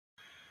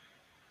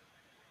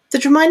The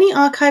Dramione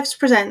Archives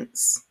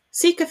presents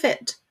Seek a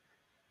Fit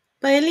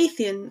by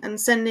Elithien and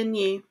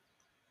Senlinyu.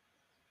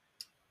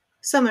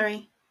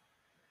 Summary.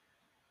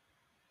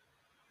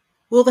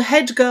 Will the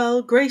head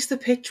girl grace the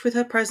pitch with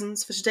her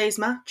presence for today's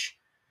match?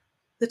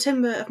 The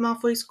timbre of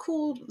Malfoy's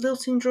cool,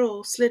 lilting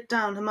drawl slid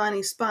down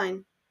Hermione's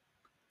spine.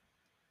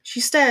 She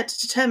stared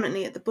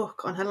determinedly at the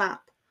book on her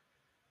lap.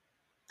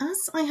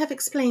 As I have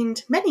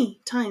explained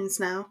many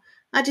times now,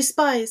 I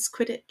despise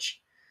Quidditch.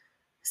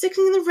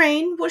 Sitting in the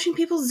rain, watching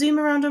people zoom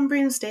around on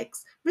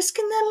broomsticks,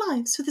 risking their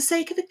lives for the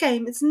sake of a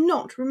game is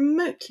not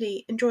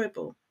remotely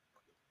enjoyable.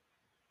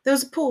 There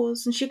was a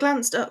pause, and she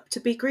glanced up to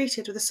be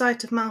greeted with a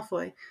sight of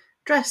Malfoy,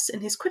 dressed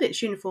in his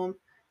Quidditch uniform,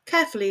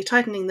 carefully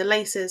tightening the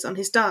laces on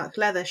his dark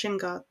leather shin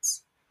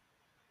guards.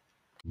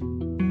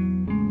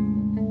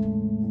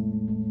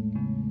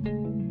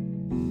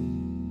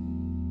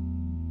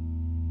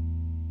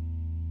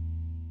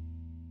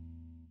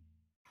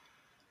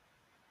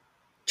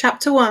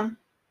 Chapter 1.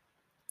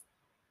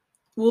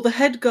 Will the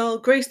head girl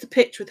grace the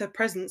pitch with her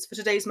presence for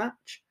today's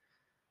match?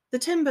 The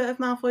timbre of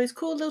Malfoy's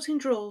cool lilting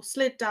drawl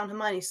slid down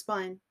Hermione's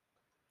spine.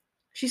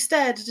 She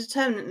stared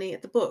determinedly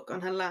at the book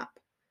on her lap.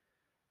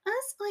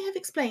 As I have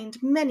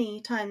explained many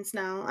times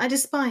now, I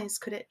despise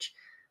Quidditch.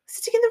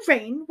 Sitting in the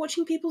rain,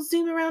 watching people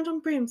zoom around on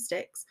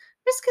broomsticks,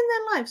 risking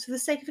their lives for the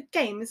sake of a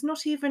game is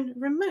not even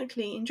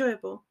remotely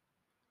enjoyable.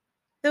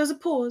 There was a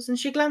pause, and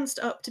she glanced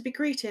up to be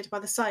greeted by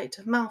the sight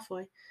of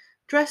Malfoy,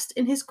 dressed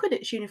in his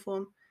Quidditch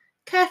uniform,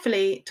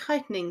 carefully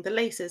tightening the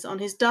laces on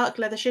his dark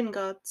leather shin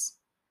guards.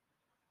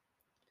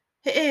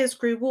 Her ears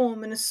grew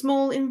warm, and a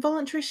small,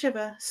 involuntary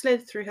shiver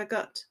slid through her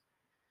gut.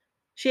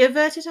 She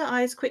averted her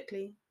eyes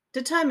quickly,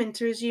 determined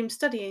to resume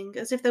studying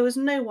as if there was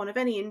no one of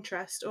any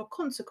interest or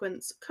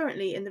consequence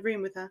currently in the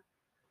room with her.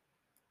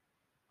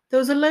 There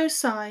was a low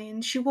sigh,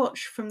 and she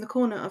watched from the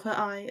corner of her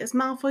eye as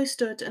Malfoy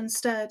stood and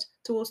stared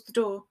towards the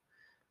door,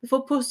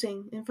 before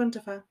pausing in front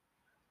of her.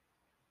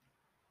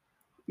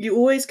 You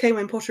always came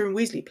when Potter and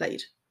Weasley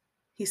played,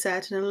 he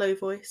said in a low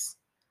voice.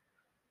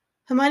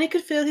 Hermione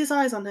could feel his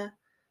eyes on her,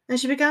 and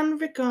she began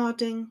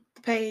regarding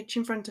the page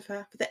in front of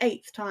her for the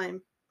 8th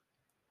time.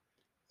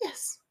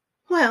 Yes,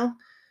 well,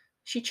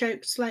 she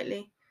choked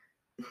slightly.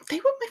 They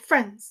were my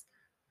friends.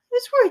 I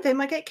was worried they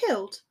might get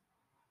killed.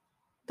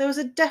 There was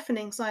a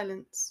deafening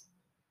silence.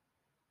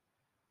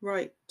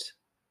 Right,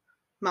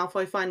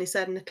 Malfoy finally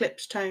said in a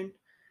clipped tone.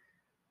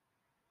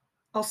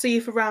 I'll see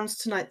you for rounds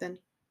tonight then,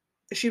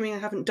 assuming I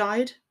haven't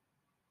died.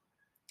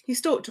 He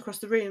stalked across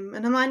the room,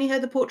 and Hermione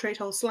heard the portrait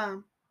hole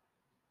slam.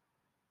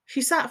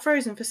 She sat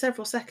frozen for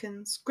several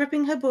seconds,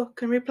 gripping her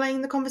book and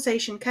replaying the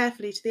conversation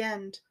carefully to the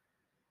end.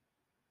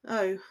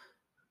 Oh.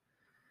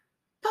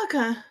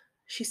 Bugger,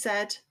 she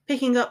said,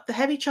 picking up the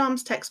heavy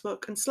charms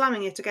textbook and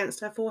slamming it against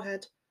her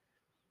forehead.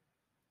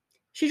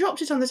 She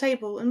dropped it on the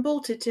table and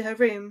bolted to her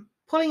room,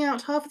 pulling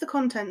out half of the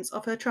contents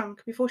of her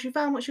trunk before she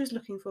found what she was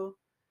looking for.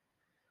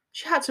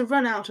 She had to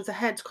run out of the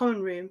head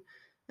common room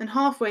and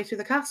halfway through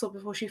the castle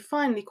before she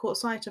finally caught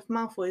sight of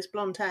Malfoy's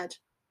blonde head.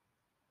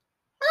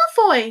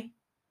 Malfoy!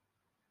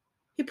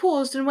 He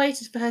paused and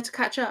waited for her to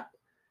catch up,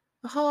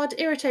 a hard,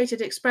 irritated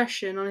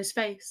expression on his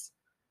face.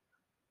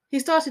 He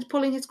started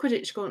pulling his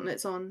Quidditch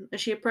gauntlets on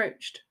as she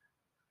approached.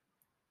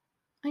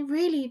 I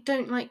really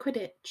don't like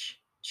Quidditch,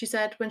 she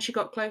said when she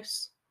got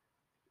close.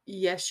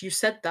 Yes, you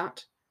said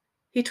that.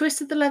 He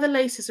twisted the leather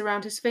laces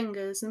around his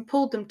fingers and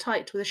pulled them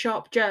tight with a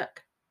sharp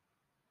jerk.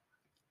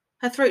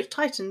 Her throat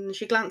tightened and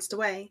she glanced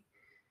away.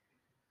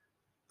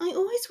 I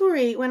always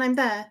worry when I'm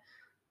there.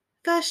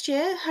 First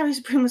year, Harry's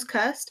broom was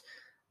cursed,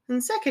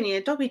 and second year,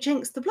 Dobby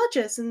jinxed the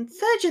bludgers, and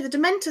third year, the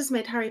Dementors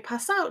made Harry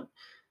pass out.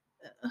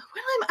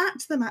 When I'm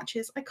at the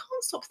matches, I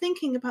can't stop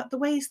thinking about the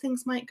ways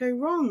things might go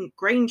wrong.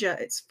 Granger,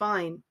 it's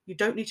fine. You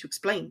don't need to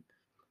explain.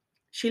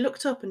 She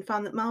looked up and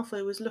found that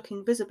Malfoy was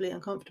looking visibly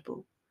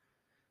uncomfortable.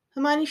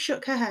 Hermione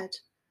shook her head.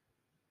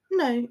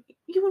 No,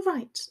 you were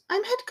right.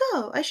 I'm head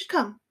girl. I should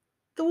come.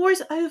 The war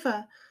is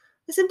over.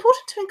 It's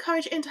important to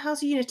encourage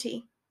inter-house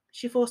unity.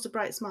 She forced a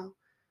bright smile.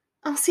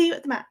 I'll see you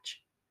at the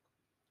match.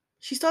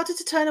 She started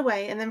to turn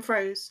away and then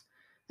froze,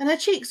 and her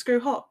cheeks grew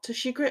hot as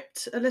she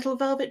gripped a little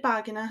velvet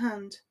bag in her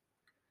hand.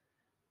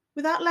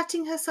 Without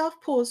letting herself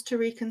pause to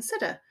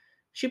reconsider,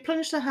 she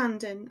plunged her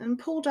hand in and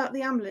pulled out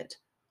the amulet,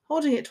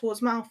 holding it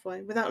towards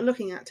Malfoy without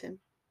looking at him.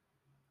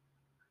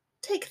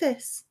 Take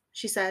this,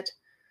 she said,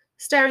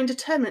 staring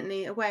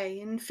determinedly away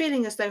and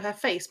feeling as though her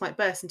face might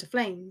burst into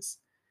flames.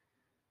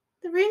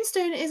 The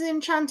runestone is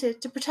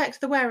enchanted to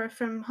protect the wearer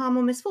from harm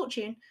or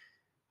misfortune.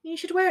 You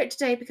should wear it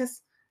today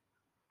because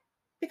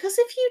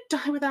if you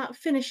die without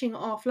finishing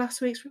off last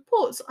week's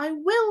reports, I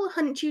will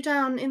hunt you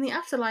down in the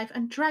afterlife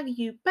and drag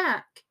you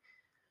back.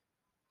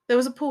 There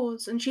was a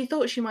pause, and she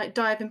thought she might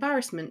die of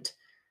embarrassment.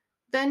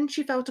 Then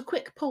she felt a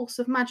quick pulse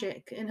of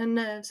magic in her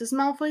nerves as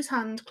Malfoy's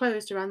hand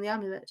closed around the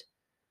amulet.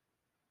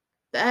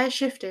 The air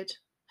shifted,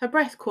 her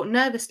breath caught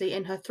nervously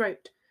in her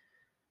throat,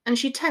 and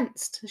she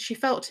tensed as she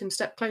felt him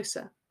step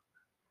closer.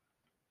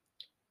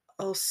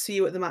 I'll see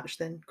you at the match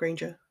then,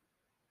 Granger.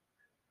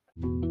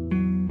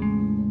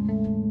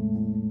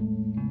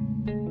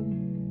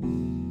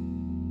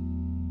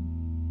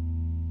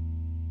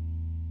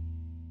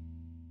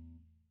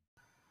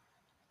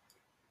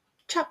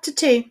 Chapter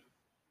 2.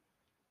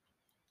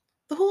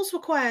 The halls were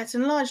quiet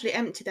and largely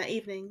empty that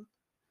evening,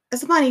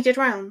 as Hermione did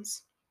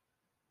rounds.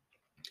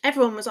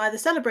 Everyone was either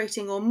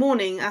celebrating or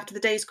mourning after the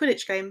day's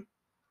Quidditch game.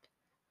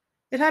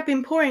 It had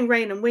been pouring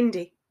rain and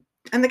windy,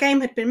 and the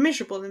game had been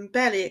miserable and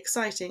barely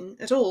exciting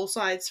at all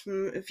sides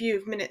from a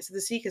few minutes of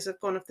the Seekers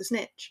had gone off the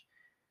snitch.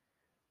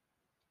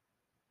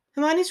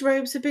 Hermione's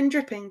robes had been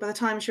dripping by the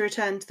time she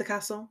returned to the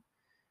castle.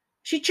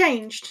 She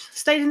changed,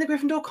 stayed in the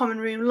Gryffindor common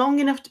room long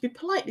enough to be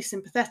politely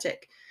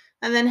sympathetic,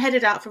 and then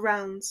headed out for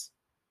rounds.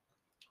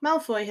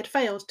 Malfoy had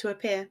failed to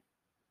appear.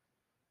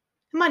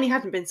 Hermione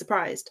hadn't been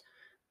surprised.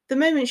 The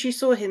moment she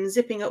saw him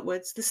zipping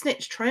upwards, the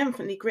snitch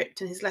triumphantly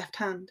gripped in his left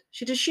hand,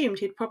 she'd assumed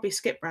he'd probably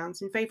skip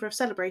rounds in favour of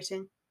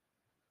celebrating.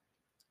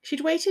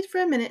 She'd waited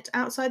for a minute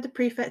outside the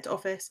prefect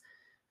office,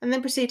 and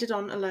then proceeded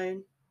on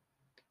alone.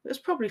 It was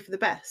probably for the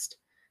best.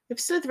 If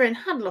Slytherin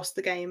had lost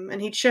the game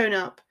and he'd shown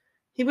up,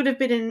 he would have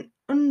been in an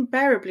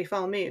unbearably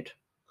foul mood.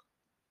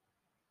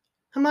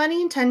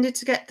 Hermione intended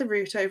to get the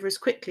route over as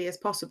quickly as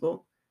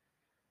possible.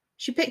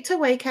 She picked her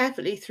way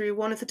carefully through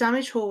one of the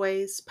damaged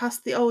hallways,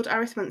 past the old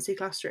arithmancy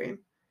classroom.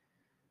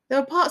 There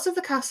were parts of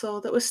the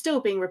castle that were still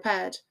being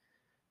repaired.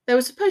 They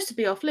were supposed to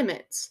be off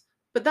limits,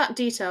 but that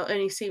detail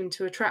only seemed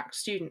to attract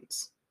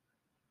students.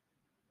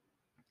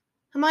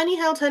 Hermione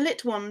held her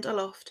lit wand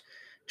aloft,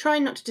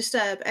 trying not to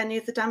disturb any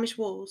of the damaged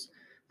walls,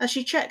 as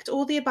she checked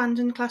all the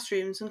abandoned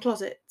classrooms and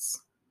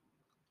closets.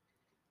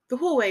 The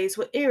hallways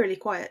were eerily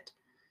quiet.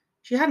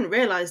 She hadn't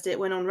realised it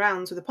when on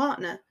rounds with a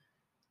partner.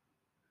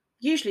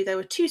 Usually there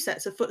were 2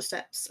 sets of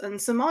footsteps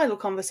and some idle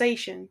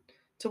conversation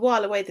to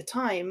while away the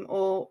time,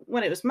 or,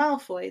 when it was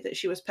Malfoy that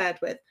she was paired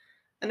with,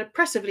 an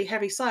oppressively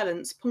heavy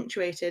silence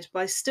punctuated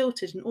by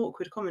stilted and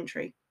awkward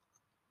commentary.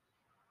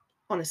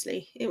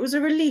 Honestly, it was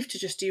a relief to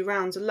just do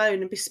rounds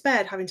alone and be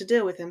spared having to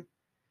deal with him.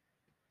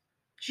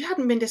 She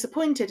hadn't been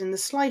disappointed in the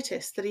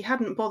slightest that he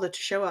hadn't bothered to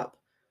show up,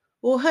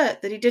 or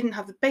hurt that he didn't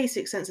have the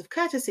basic sense of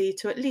courtesy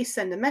to at least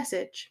send a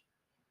message.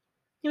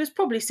 He was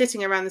probably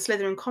sitting around the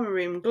Slytherin common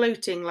room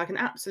gloating like an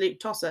absolute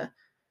tosser.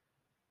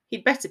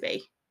 He'd better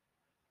be.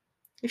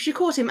 If she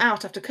caught him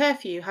out after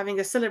curfew having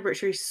a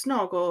celebratory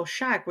snog or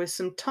shag with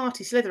some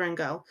tarty Slytherin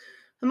girl,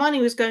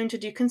 Hermione was going to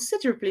do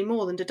considerably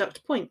more than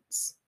deduct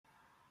points.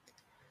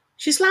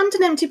 She slammed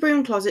an empty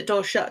broom closet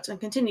door shut and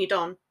continued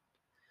on.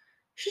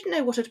 She didn't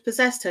know what had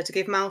possessed her to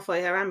give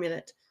Malfoy her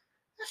amulet.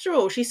 After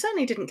all, she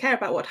certainly didn't care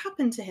about what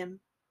happened to him.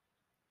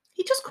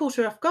 He just caught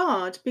her off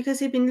guard because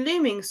he'd been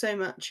looming so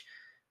much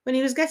when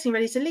he was getting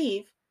ready to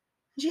leave,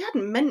 and she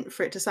hadn't meant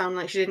for it to sound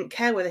like she didn't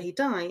care whether he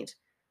died.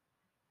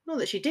 Not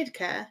that she did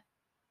care.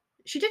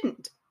 She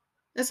didn't,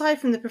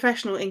 aside from the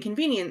professional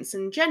inconvenience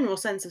and general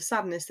sense of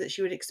sadness that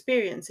she would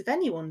experience if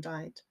anyone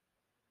died.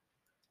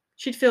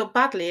 She'd feel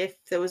badly if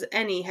there was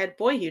any head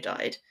boy who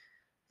died.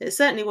 It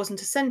certainly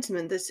wasn't a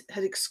sentiment that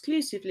had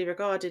exclusively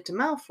regarded to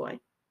Malfoy.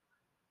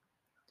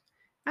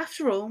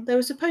 After all, they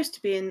were supposed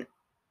to be in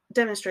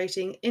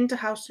demonstrating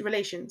inter-house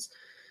relations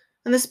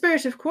and the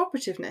spirit of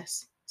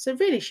cooperativeness, so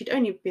really she'd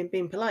only been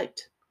being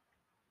polite.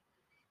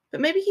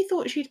 But maybe he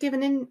thought she'd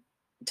given in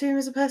to him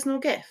as a personal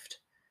gift.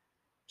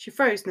 She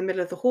froze in the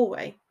middle of the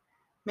hallway.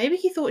 Maybe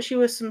he thought she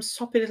was some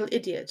soppy little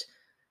idiot,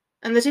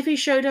 and that if he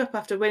showed up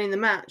after winning the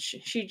match,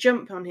 she'd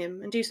jump on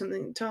him and do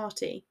something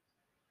tarty.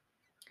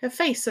 Her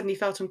face suddenly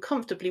felt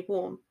uncomfortably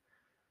warm.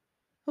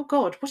 Oh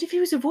God, what if he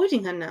was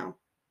avoiding her now?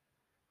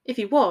 If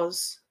he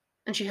was,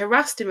 and she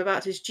harassed him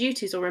about his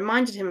duties or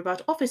reminded him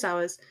about office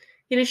hours,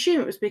 he'd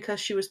assume it was because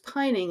she was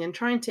pining and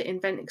trying to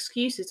invent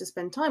excuses to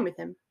spend time with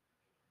him.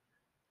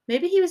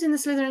 Maybe he was in the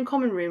Slytherin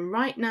common room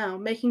right now,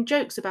 making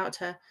jokes about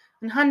her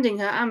and handing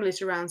her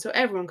amulet around so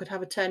everyone could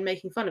have a turn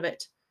making fun of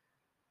it.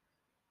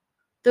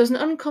 There was an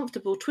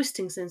uncomfortable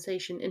twisting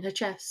sensation in her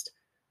chest,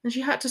 and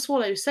she had to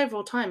swallow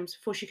several times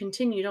before she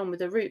continued on with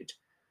her route,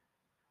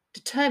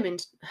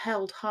 determined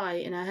held high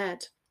in her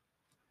head.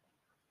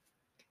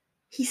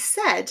 He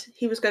said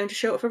he was going to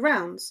show up for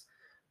rounds,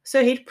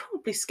 so he'd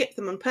probably skipped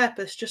them on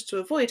purpose just to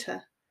avoid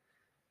her.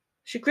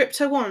 She gripped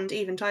her wand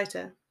even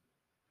tighter.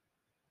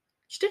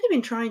 She'd only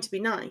been trying to be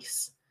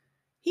nice.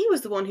 He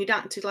was the one who'd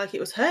acted like it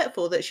was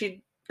hurtful that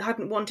she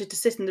hadn't wanted to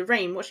sit in the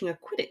rain watching a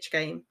Quidditch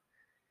game.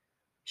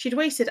 She'd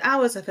wasted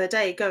hours of her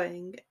day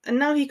going, and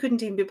now he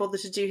couldn't even be bothered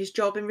to do his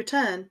job in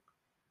return.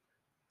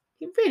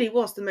 He really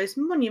was the most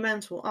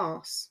monumental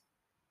arse.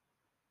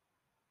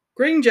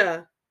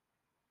 Granger!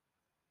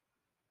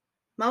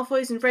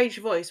 Malfoy's enraged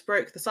voice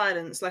broke the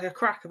silence like a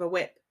crack of a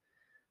whip.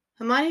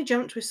 Hermione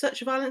jumped with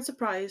such violent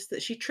surprise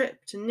that she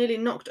tripped and nearly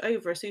knocked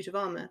over a suit of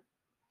armour.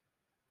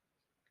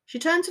 She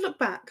turned to look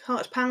back,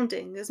 heart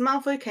pounding, as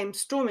Malfoy came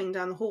storming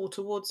down the hall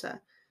towards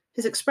her,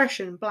 his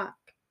expression black.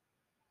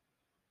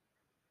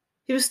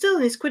 He was still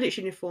in his Quidditch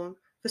uniform,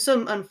 for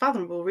some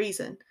unfathomable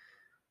reason.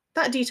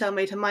 That detail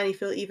made Hermione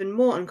feel even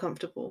more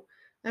uncomfortable,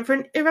 and for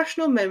an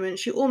irrational moment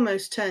she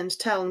almost turned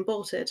tail and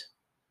bolted.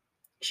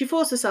 She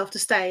forced herself to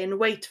stay and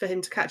wait for him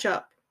to catch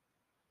up.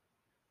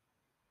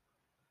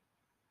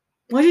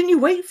 "Why didn't you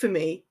wait for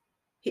me?"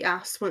 he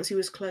asked once he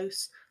was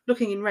close,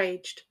 looking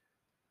enraged.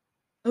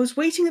 I was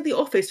waiting at the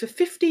office for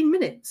 15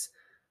 minutes,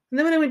 and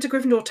then when I went to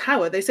Gryffindor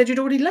Tower, they said you'd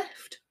already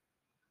left.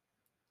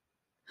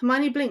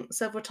 Hermione blinked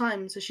several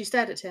times as she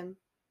stared at him.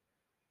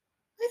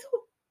 I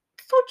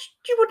thought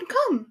you wouldn't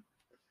come.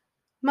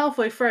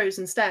 Malfoy froze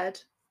and stared.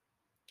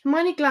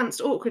 Hermione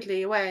glanced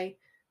awkwardly away,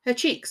 her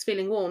cheeks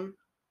feeling warm.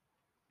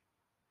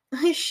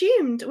 I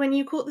assumed when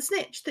you caught the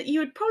snitch that you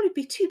would probably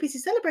be too busy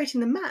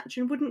celebrating the match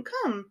and wouldn't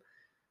come.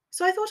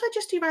 So I thought I'd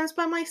just do rounds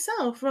by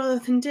myself rather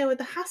than deal with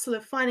the hassle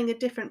of finding a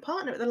different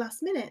partner at the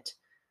last minute.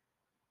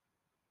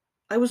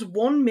 I was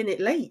 1 minute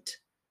late.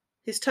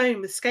 His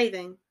tone was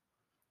scathing.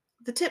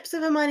 The tips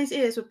of Hermione's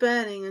ears were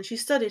burning and she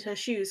studied her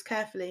shoes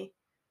carefully.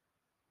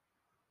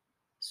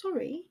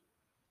 Sorry.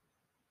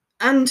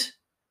 And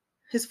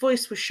his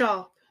voice was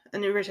sharp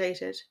and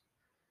irritated.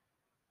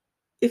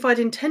 If I'd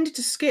intended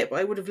to skip,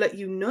 I would have let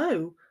you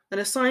know and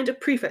assigned a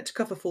prefect to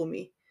cover for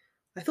me.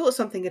 I thought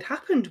something had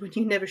happened when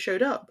you never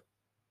showed up.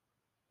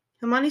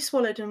 Hermione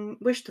swallowed and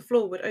wished the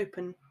floor would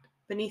open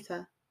beneath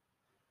her.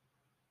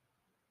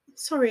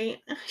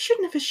 Sorry, I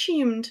shouldn't have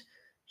assumed,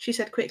 she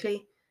said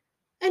quickly.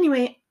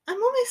 Anyway,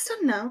 I'm almost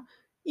done now.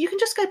 You can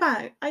just go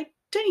back. I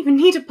don't even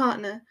need a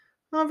partner.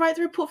 I'll write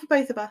the report for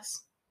both of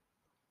us.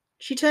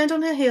 She turned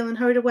on her heel and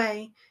hurried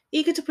away,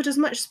 eager to put as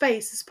much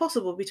space as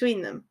possible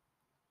between them.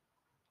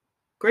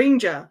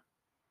 Granger!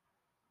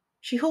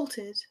 She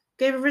halted,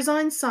 gave a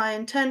resigned sigh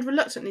and turned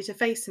reluctantly to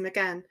face him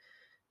again,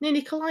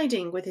 nearly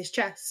colliding with his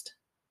chest.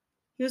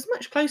 He was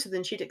much closer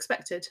than she'd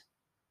expected.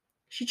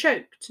 She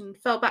choked and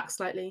fell back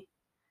slightly.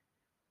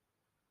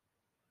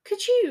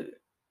 Could you...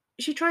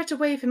 She tried to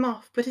wave him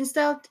off, but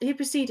instead he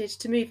proceeded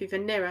to move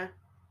even nearer.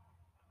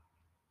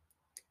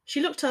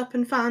 She looked up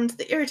and found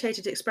the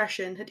irritated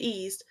expression had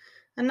eased,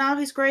 and now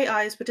his grey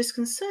eyes were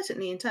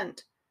disconcertingly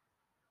intent.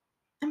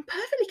 I'm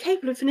perfectly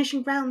capable of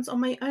finishing rounds on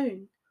my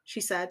own,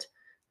 she said,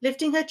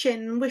 lifting her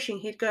chin and wishing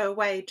he'd go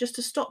away just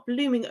to stop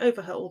looming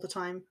over her all the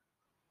time.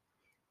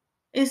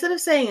 Instead of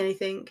saying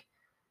anything,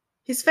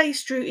 his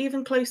face drew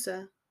even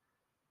closer,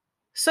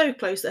 so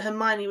close that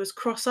Hermione was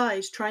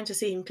cross-eyed trying to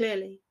see him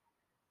clearly.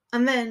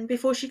 And then,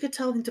 before she could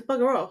tell him to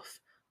bugger off,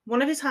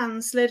 one of his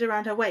hands slid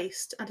around her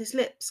waist and his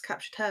lips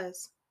captured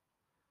hers.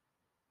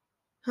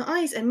 Her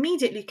eyes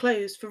immediately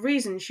closed for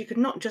reasons she could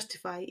not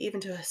justify even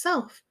to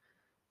herself,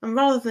 and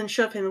rather than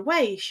shove him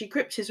away, she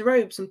gripped his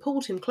robes and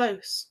pulled him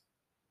close.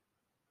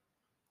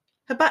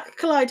 Her back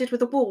collided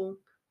with a wall,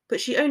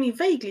 but she only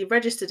vaguely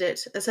registered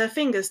it as her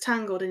fingers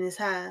tangled in his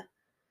hair.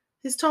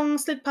 His tongue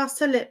slid past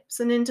her lips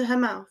and into her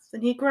mouth,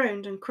 and he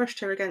groaned and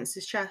crushed her against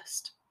his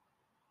chest.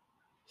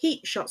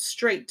 Heat shot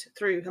straight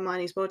through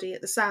Hermione's body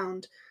at the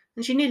sound,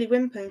 and she nearly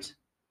whimpered.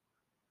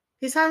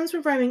 His hands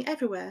were roaming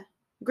everywhere,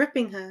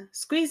 gripping her,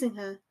 squeezing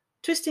her,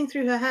 twisting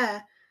through her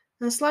hair,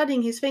 and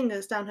sliding his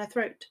fingers down her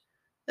throat,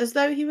 as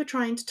though he were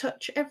trying to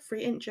touch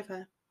every inch of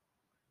her.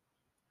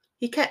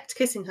 He kept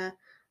kissing her,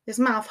 his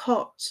mouth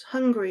hot,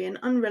 hungry, and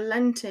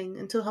unrelenting,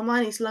 until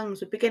Hermione's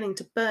lungs were beginning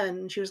to burn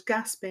and she was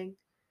gasping.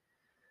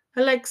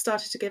 Her legs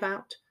started to give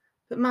out,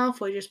 but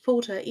Malfoy just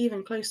pulled her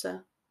even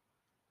closer.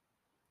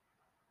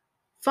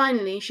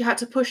 Finally, she had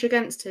to push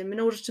against him in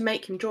order to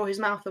make him draw his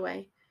mouth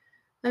away,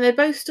 and they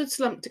both stood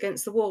slumped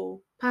against the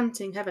wall,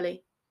 panting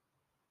heavily.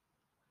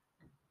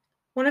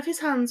 One of his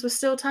hands was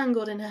still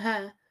tangled in her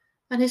hair,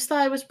 and his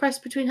thigh was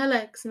pressed between her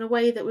legs in a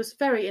way that was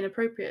very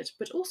inappropriate,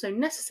 but also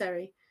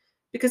necessary,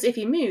 because if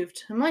he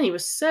moved, Hermione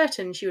was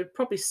certain she would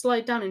probably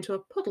slide down into a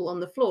puddle on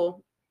the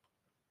floor.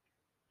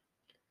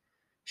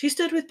 She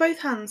stood with both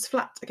hands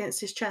flat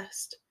against his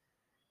chest.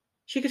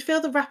 She could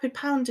feel the rapid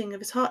pounding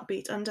of his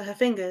heartbeat under her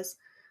fingers,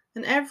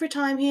 and every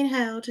time he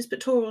inhaled, his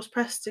pectorals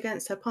pressed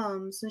against her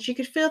palms, and she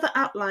could feel the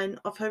outline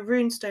of her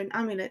runestone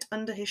amulet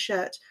under his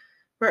shirt,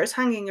 where it was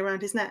hanging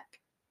around his neck.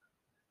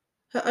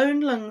 Her own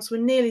lungs were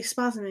nearly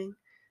spasming,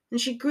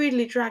 and she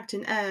greedily dragged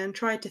in air and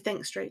tried to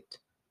think straight.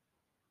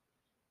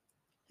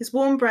 His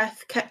warm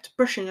breath kept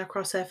brushing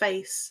across her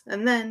face,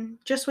 and then,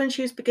 just when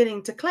she was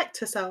beginning to collect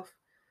herself,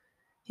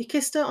 he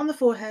kissed her on the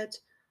forehead,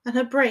 and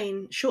her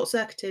brain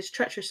short-circuited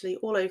treacherously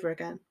all over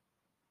again.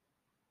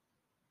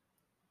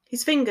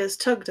 His fingers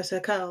tugged at her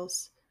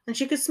curls, and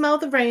she could smell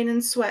the rain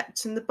and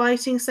sweat and the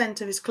biting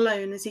scent of his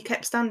cologne as he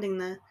kept standing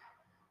there,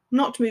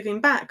 not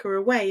moving back or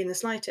away in the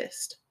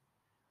slightest.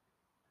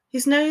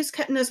 His nose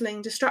kept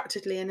nuzzling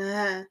distractedly in her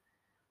hair,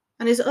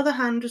 and his other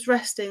hand was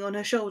resting on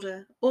her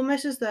shoulder,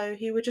 almost as though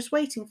he were just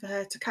waiting for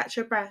her to catch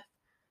her breath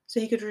so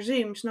he could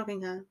resume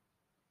snogging her.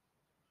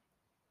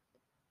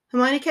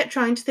 Hermione kept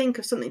trying to think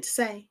of something to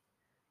say,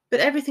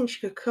 but everything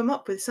she could come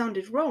up with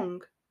sounded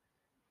wrong.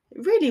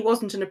 It really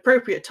wasn't an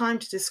appropriate time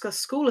to discuss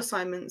school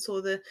assignments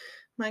or the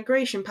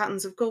migration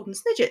patterns of golden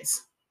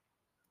snidgets.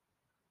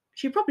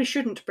 She probably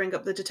shouldn't bring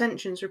up the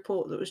detentions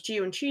report that was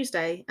due on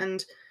Tuesday,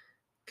 and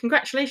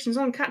congratulations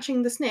on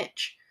catching the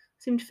snitch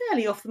seemed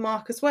fairly off the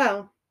mark as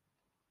well.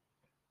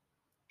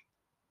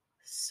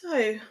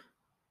 So,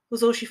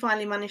 was all she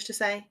finally managed to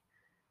say.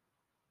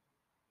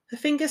 Her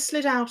fingers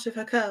slid out of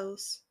her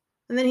curls,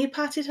 and then he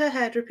patted her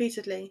head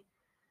repeatedly.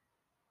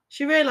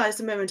 She realised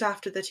a moment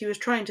after that he was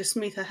trying to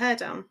smooth her hair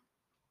down.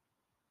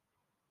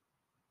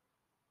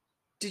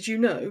 Did you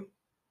know?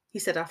 He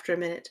said after a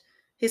minute,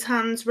 his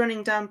hands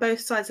running down both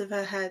sides of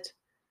her head.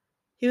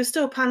 He was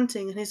still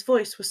panting and his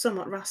voice was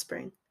somewhat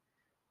rasping.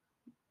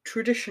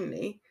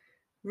 Traditionally,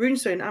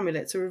 runestone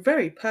amulets are a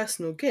very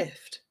personal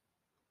gift.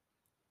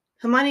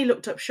 Hermione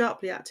looked up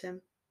sharply at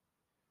him,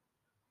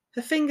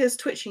 her fingers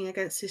twitching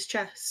against his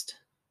chest.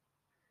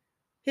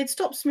 He had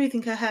stopped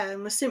smoothing her hair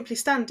and was simply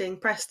standing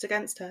pressed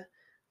against her,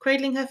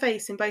 cradling her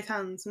face in both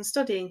hands and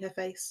studying her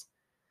face.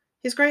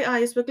 His grey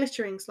eyes were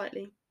glittering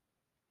slightly.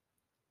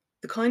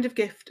 The kind of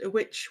gift a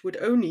witch would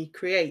only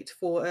create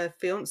for a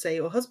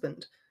fiancé or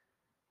husband.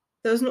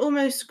 There was an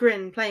almost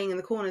grin playing in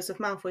the corners of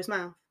Malfoy's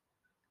mouth.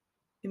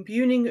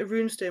 Imbuing a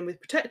runestone with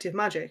protective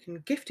magic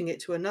and gifting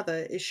it to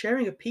another is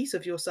sharing a piece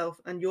of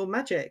yourself and your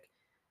magic.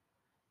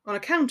 On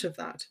account of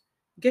that,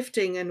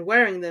 gifting and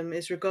wearing them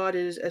is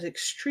regarded as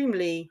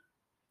extremely...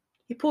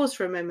 He paused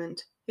for a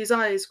moment, his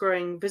eyes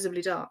growing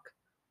visibly dark.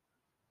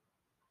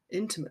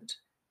 Intimate.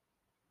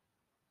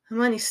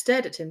 Hermione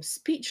stared at him,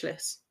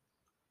 speechless.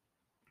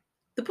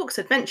 The books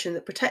had mentioned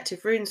that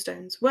protective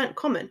runestones weren't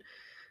common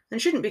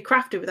and shouldn't be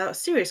crafted without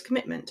serious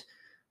commitment,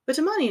 but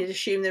Hermione had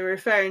assumed they were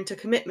referring to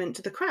commitment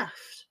to the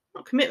craft,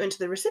 not commitment to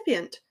the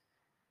recipient.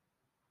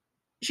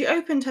 She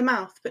opened her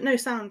mouth, but no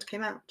sound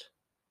came out.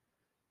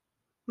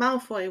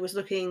 Malfoy was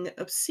looking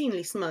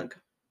obscenely smug.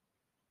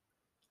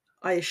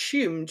 I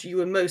assumed you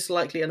were most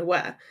likely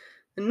unaware,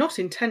 and not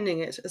intending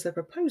it as a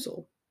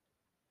proposal.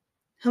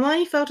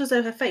 Hermione felt as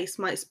though her face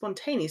might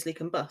spontaneously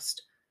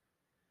combust.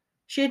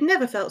 She had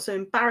never felt so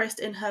embarrassed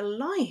in her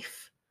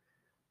life.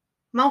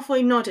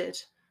 Malfoy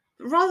nodded,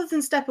 but rather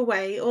than step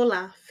away or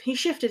laugh, he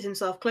shifted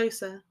himself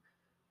closer,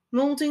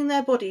 moulding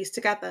their bodies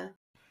together.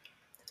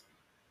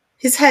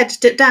 His head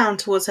dipped down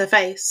towards her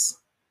face.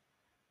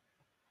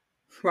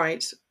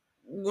 Right,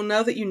 well,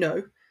 now that you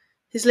know.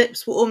 His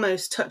lips were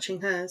almost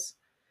touching hers,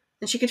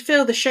 and she could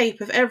feel the shape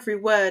of every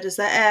word as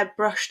their air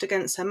brushed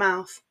against her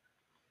mouth.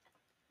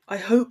 I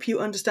hope you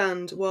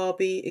understand why I'll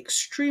be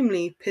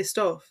extremely pissed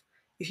off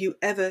if you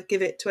ever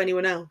give it to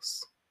anyone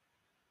else.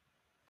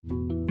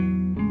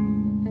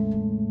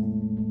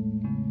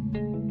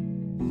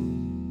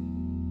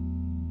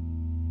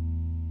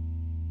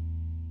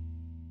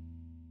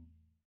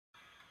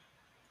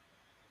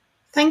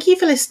 Thank you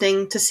for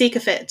listening to Seek a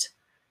Fit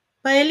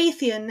by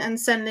Elithien and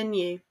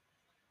Senlinyu.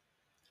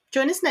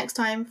 Join us next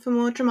time for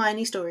more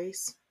Dramione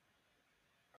stories.